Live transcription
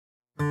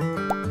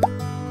Arts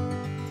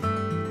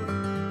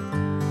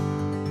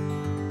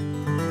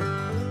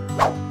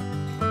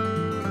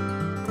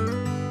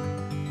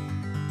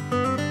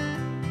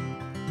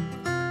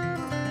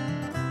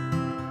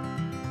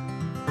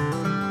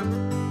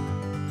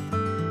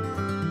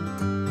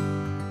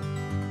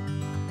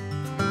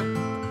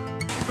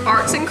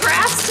and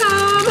crafts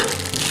time.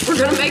 We're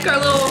gonna make our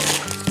little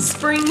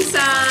spring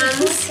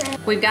signs.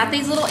 We've got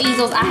these little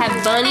easels. I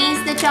have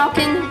bunnies that y'all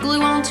can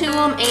glue onto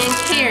them and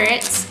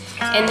carrots.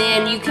 And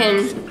then you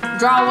can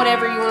draw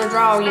whatever you want to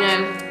draw, you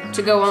know,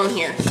 to go on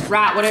here.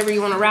 Write whatever you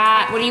want to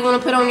write. What do you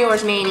want to put on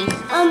yours, Manny?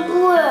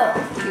 Blue.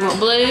 You want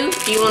blue?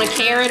 Do you want a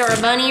carrot or a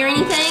bunny or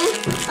anything?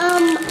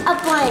 A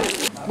bunny.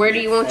 Where do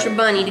you want your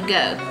bunny to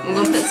go? I'm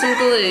gonna put some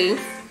glue.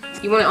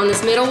 You want it on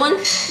this middle one?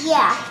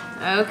 Yeah.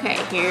 Okay,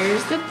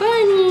 here's the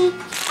bunny.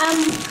 I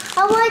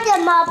want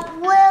them up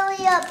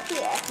really up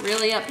here.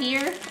 Really up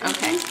here?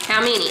 Okay. How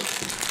many?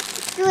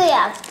 3 of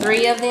them.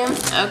 3 of them?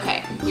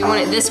 Okay. You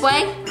want it this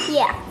way?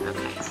 Yeah.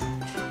 Okay.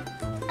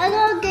 I'm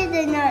gonna get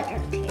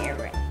another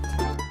carrot.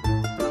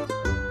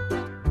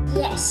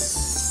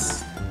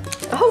 Yes.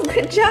 Oh,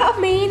 good job,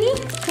 Manny.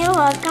 You're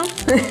welcome.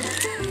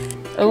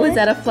 Oh, is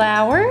that a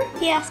flower?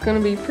 Yeah. It's gonna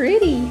be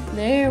pretty.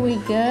 There we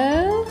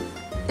go.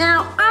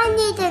 Now I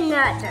need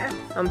another.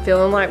 I'm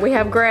feeling like we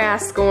have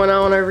grass going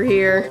on over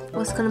here.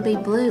 What's gonna be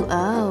blue?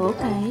 Oh,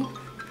 okay.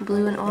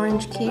 Blue and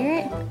orange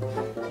carrot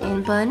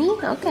and bunny,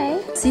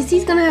 okay.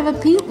 Cece's gonna have a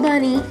pink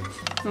bunny.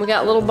 We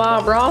got little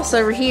Bob Ross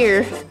over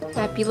here.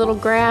 Happy little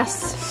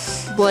grass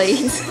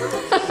blades.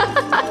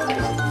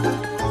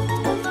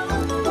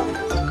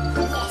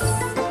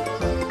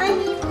 I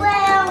need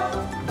brown.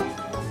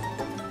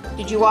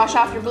 Did you wash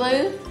off your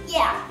blue?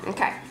 Yeah.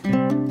 Okay.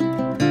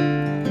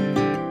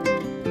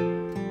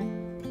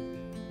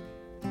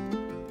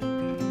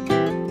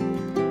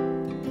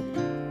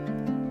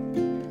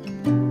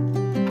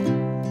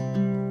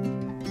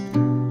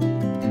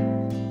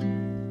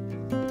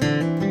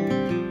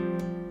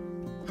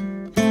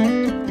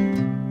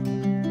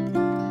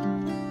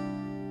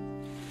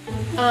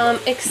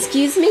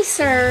 Excuse me,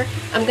 sir.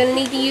 I'm gonna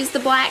need to use the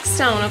black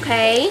stone,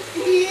 okay?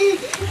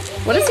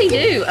 What does he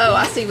do? Oh,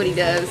 I see what he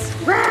does.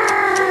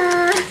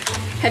 Rawr!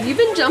 Have you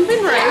been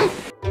jumping rope?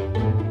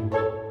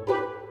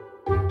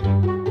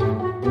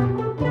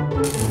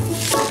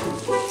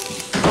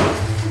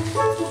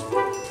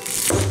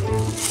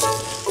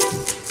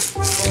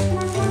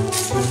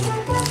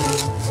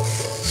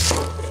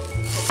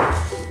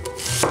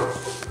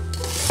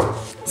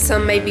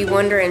 Some may be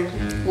wondering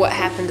what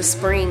happened to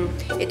spring.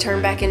 It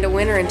turned back into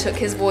winter and took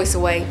his voice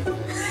away.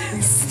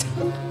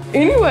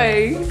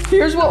 Anyway,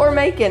 here's what we're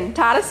making.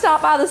 Titus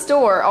stopped by the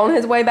store on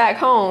his way back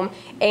home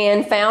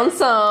and found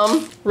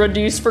some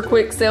reduced for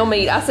quick sale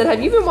meat. I said,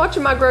 have you been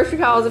watching my grocery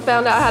hauls and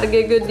found out how to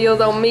get good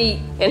deals on meat?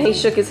 And he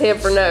shook his head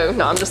for no.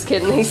 No, I'm just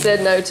kidding. He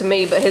said no to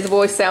me, but his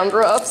voice sounds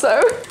rough.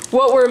 So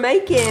what we're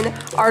making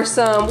are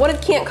some, what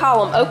did Kent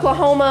call them?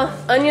 Oklahoma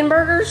onion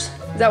burgers?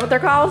 Is that what they're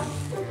called?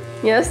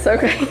 Yes,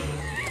 okay.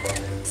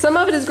 Some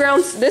of it is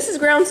ground, this is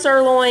ground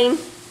sirloin.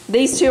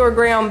 These 2 are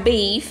ground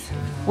beef.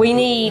 We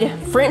need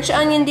French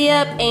onion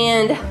dip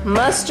and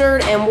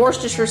mustard and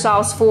Worcestershire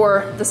sauce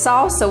for the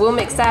sauce. So we'll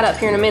mix that up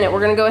here in a minute.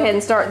 We're gonna go ahead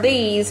and start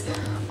these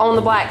on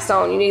the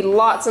Blackstone. You need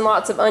lots and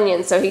lots of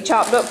onions. So he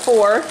chopped up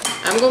 4.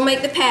 I'm gonna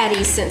make the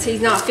patties since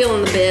he's not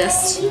feeling the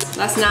best.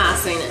 That's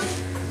nice, ain't it?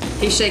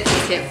 He's shaking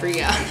his head for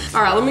you.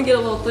 All right, let me get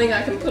a little thing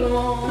I can put them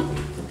on.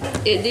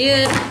 It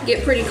did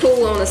get pretty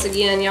cool on us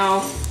again,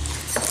 y'all.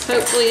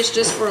 Hopefully it's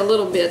just for a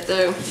little bit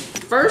though.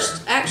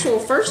 First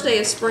day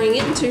of spring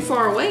isn't too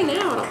far away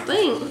now, I don't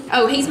think.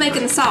 Oh, he's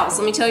making the sauce.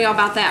 Let me tell y'all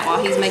about that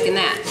while he's making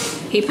that.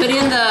 He put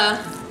in the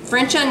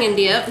French onion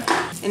dip,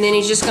 and then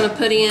he's just gonna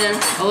put in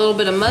a little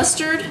bit of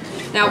mustard.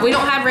 Now, we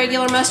don't have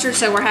regular mustard,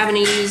 so we're having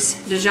to use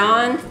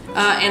Dijon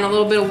and a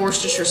little bit of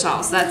Worcestershire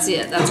sauce. That's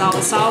it, that's all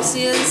the sauce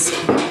is.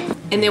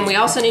 And then we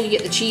also need to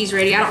get the cheese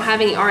ready. I don't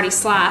have any already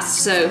sliced,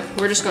 so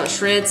we're just gonna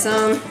shred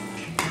some.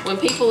 When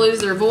people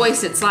lose their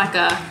voice, it's like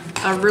a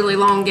really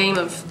long game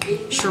of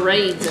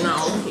charades and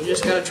all. You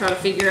just gotta try to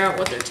figure out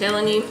what they're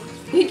telling you.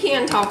 You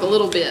can talk a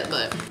little bit,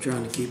 but... I'm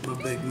trying to keep my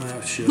big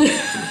mouth shut.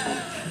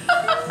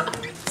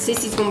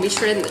 Sissy's gonna be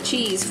shredding the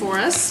cheese for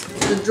us.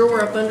 The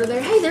drawer up under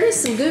there. Hey, there is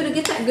some Gouda.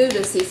 Get that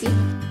Gouda, Sissy.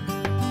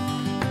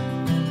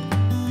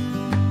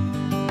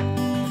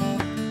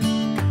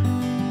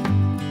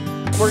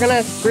 We're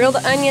gonna grill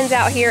the onions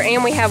out here,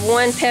 and we have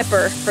 1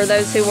 pepper for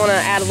those who wanna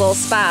add a little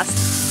spice.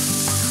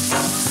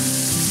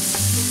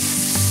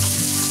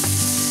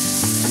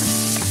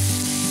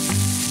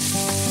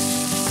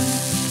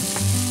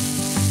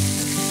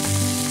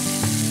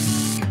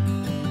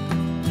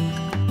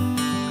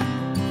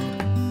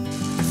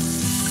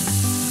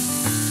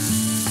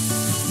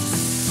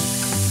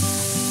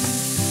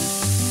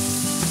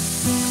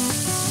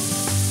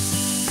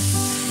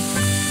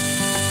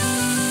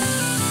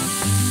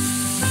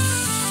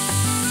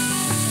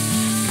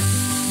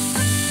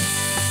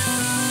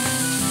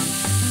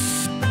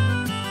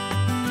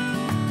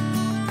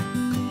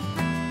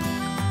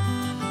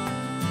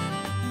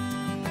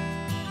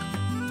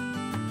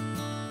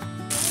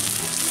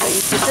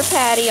 you put your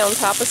patty on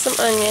top of some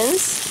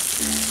onions.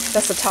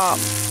 That's the top,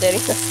 Daddy,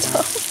 that's the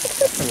top.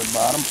 For the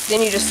bottom.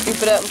 Then you just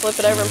scoop it up and flip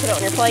it over and put it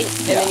on your plate.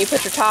 And then you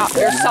put your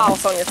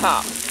sauce on your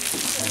top.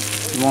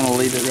 You want to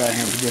leave it right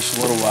here for just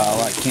a little while,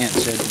 like Kent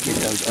said, to get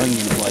those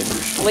onion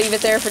flavors. Leave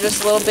it there for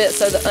just a little bit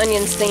so the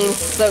onion steam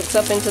soaks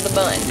up into the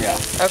bun. Yeah.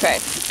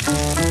 Okay.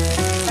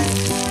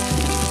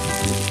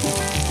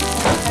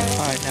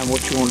 Alright, now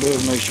what you want to do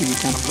is make sure you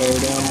kind of bear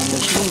down on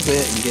this a little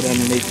bit and get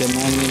underneath them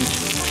onions.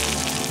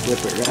 Flip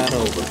it right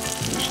over,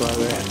 just like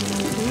that.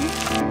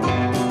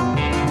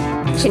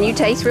 Can you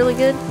taste really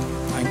good?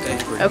 I can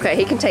taste pretty Okay,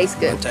 he can taste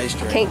good. My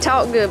taster ain't. Can't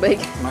talk good, but he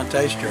can. My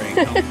taster ain't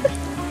no.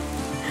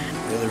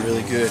 Really,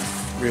 really good.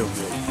 Real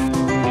good.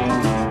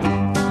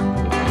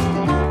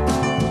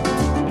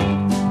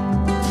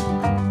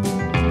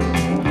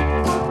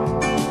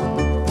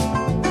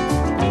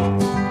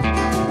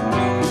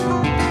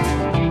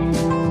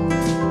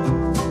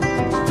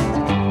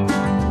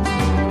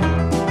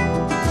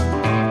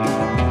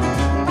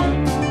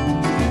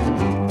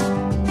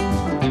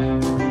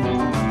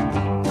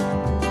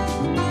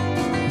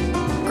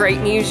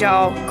 Great news,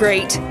 y'all.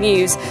 Great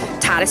news.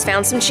 Titus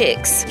found some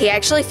chicks. He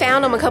actually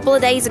found them a couple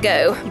of days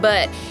ago,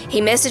 but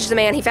he messaged the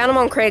man. He found them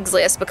on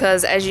Craigslist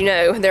because, as you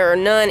know, there are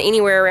none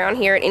anywhere around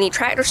here at any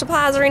Tractor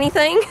Supplies or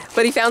anything.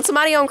 But he found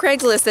somebody on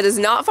Craigslist that is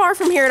not far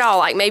from here at all,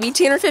 like maybe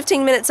 10 or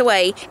 15 minutes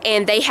away,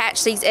 and they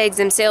hatch these eggs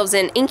themselves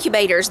in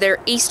incubators. They're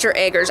Easter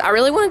eggers. I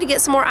really wanted to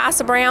get some more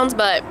Isa Browns,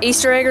 but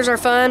Easter eggers are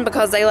fun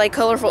because they lay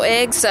colorful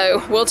eggs,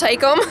 so we'll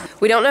take them.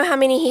 We don't know how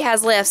many he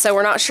has left, so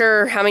we're not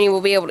sure how many we'll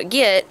be able to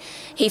get.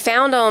 He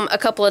found them a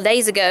couple of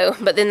days ago,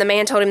 but then the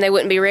man told him they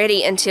wouldn't be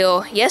ready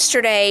until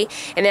yesterday,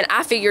 and then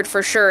I figured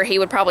for sure he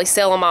would probably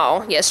sell them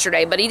all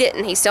yesterday, but he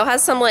didn't. He still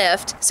has some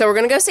left, so we're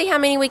gonna go see how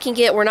many we can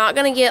get. We're not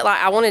gonna get, like,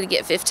 I wanted to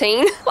get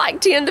 15, like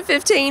 10 to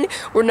 15.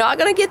 We're not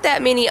gonna get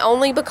that many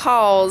only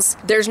because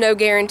there's no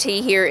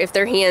guarantee here if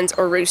they're hens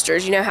or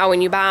roosters. You know how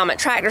when you buy them at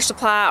Tractor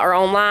Supply or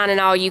online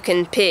and all, you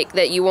can pick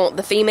that you want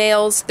the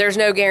females. There's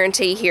no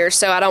guarantee here,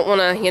 so I don't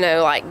wanna, you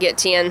know, like get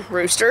 10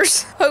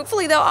 roosters.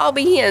 Hopefully they'll all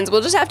be hens.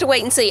 We'll just have to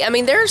wait and see. I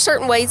mean, there are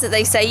certain ways that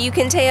they say you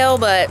can tell,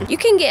 but you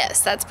can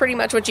guess. That's pretty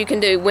much what you can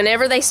do.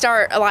 Whenever they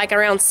start like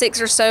around 6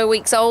 or so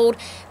weeks old,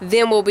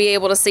 then we'll be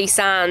able to see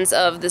signs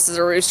of this is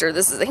a rooster,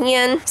 this is a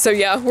hen. So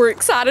yeah, we're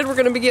excited. We're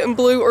gonna be getting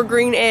blue or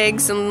green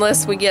eggs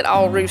unless we get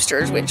all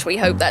roosters, which we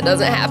hope that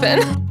doesn't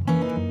happen.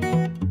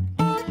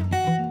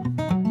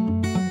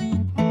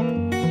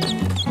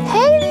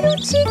 Hey, little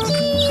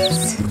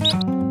chickies!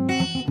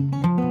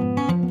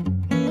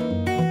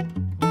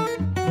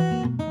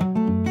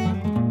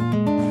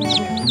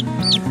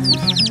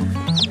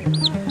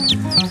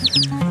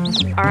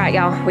 All right,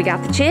 y'all, we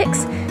got the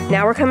chicks.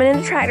 Now we're coming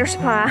into Tractor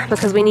Supply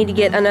because we need to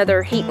get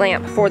another heat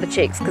lamp for the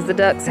chicks because the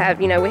ducks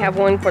have, you know, we have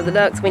one for the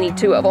ducks. We need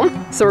 2 of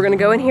them. So we're gonna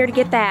go in here to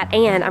get that,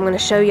 and I'm gonna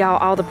show y'all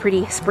all the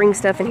pretty spring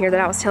stuff in here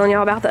that I was telling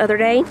y'all about the other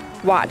day.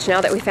 Watch,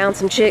 now that we found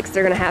some chicks,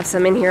 they're gonna have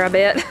some in here, I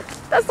bet.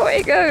 That's the way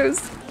it goes.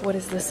 What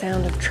is the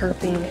sound of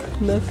chirping?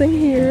 Nothing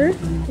here.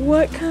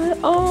 What kind?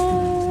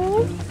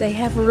 Oh, they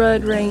have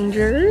Rudd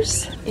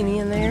Rangers. Any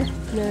in there?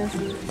 No.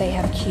 They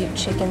have cute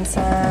chicken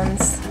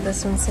signs.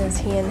 This one says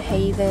Hen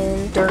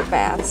Haven. Dirt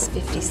baths,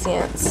 50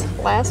 cents.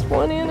 Last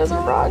one in is a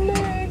rotten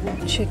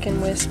egg.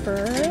 Chicken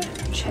Whisperer.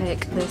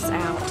 Check this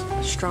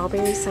out.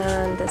 Strawberry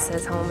sign that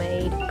says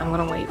homemade. I'm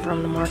gonna wait for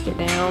them to mark it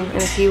down in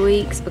a few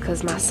weeks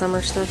because my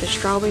summer stuff is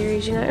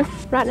strawberries, you know.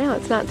 Right now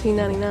it's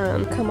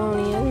 $19.99. Come on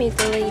in, meet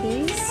the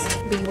ladies.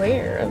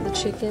 Beware of the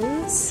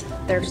chickens.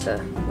 There's the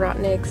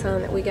rotten egg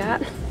sign that we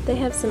got. They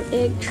have some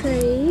egg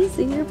trays.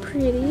 These are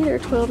pretty. They're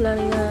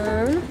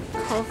 $12.99.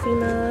 Coffee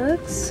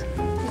mugs.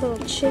 Little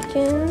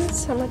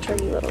chickens. How much are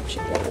you little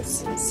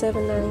chickens?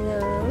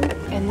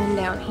 $7.99. And then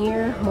down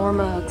here, more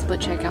mugs, but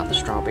check out the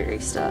strawberry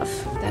stuff.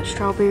 That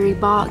strawberry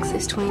box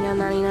is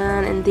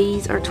 $29.99 and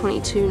these are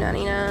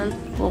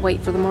 $22.99. We'll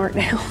wait for the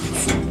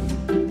markdowns.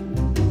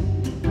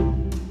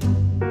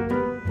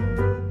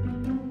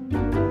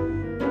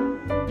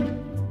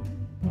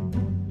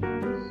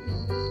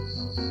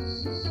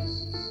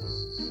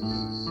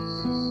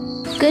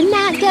 Good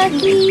night,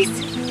 duckies.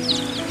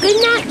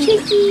 Good night,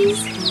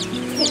 chickies.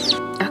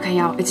 Okay,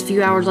 y'all, it's a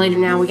few hours later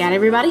now. We got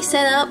everybody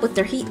set up with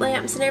their heat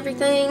lamps and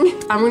everything.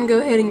 I'm gonna go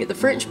ahead and get the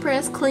French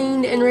press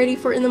cleaned and ready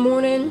for in the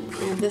morning.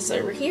 Move this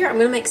over here. I'm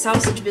gonna make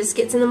sausage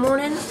biscuits in the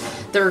morning.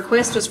 The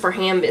request was for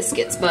ham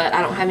biscuits, but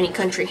I don't have any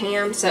country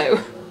ham,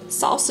 so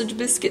sausage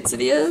biscuits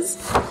it is.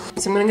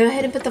 So I'm gonna go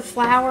ahead and put the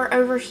flour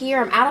over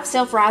here. I'm out of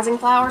self-rising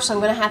flour, so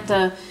I'm gonna have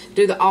to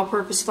do the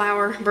all-purpose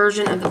flour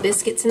version of the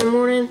biscuits in the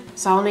morning.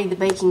 So I'll need the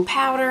baking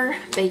powder,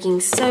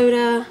 baking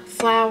soda,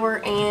 flour,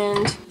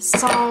 and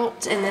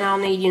salt, and then I'll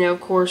need, you know,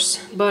 of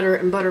course, butter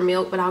and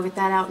buttermilk, but I'll get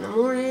that out in the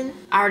morning.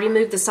 I already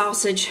moved the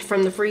sausage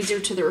from the freezer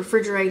to the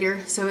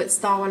refrigerator, so it's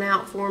thawing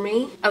out for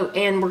me. Oh,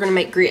 and we're gonna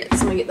make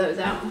grits. Let me get those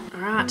out.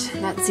 All right,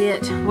 that's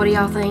it. What do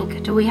y'all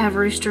think? Do we have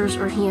roosters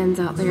or hens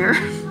out there?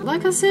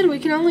 Like I said, we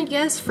can only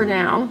guess for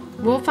now.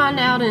 We'll find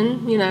out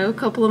in, you know, a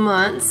couple of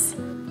months.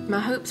 My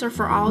hopes are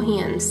for all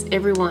hens.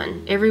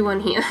 Everyone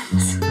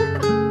hens.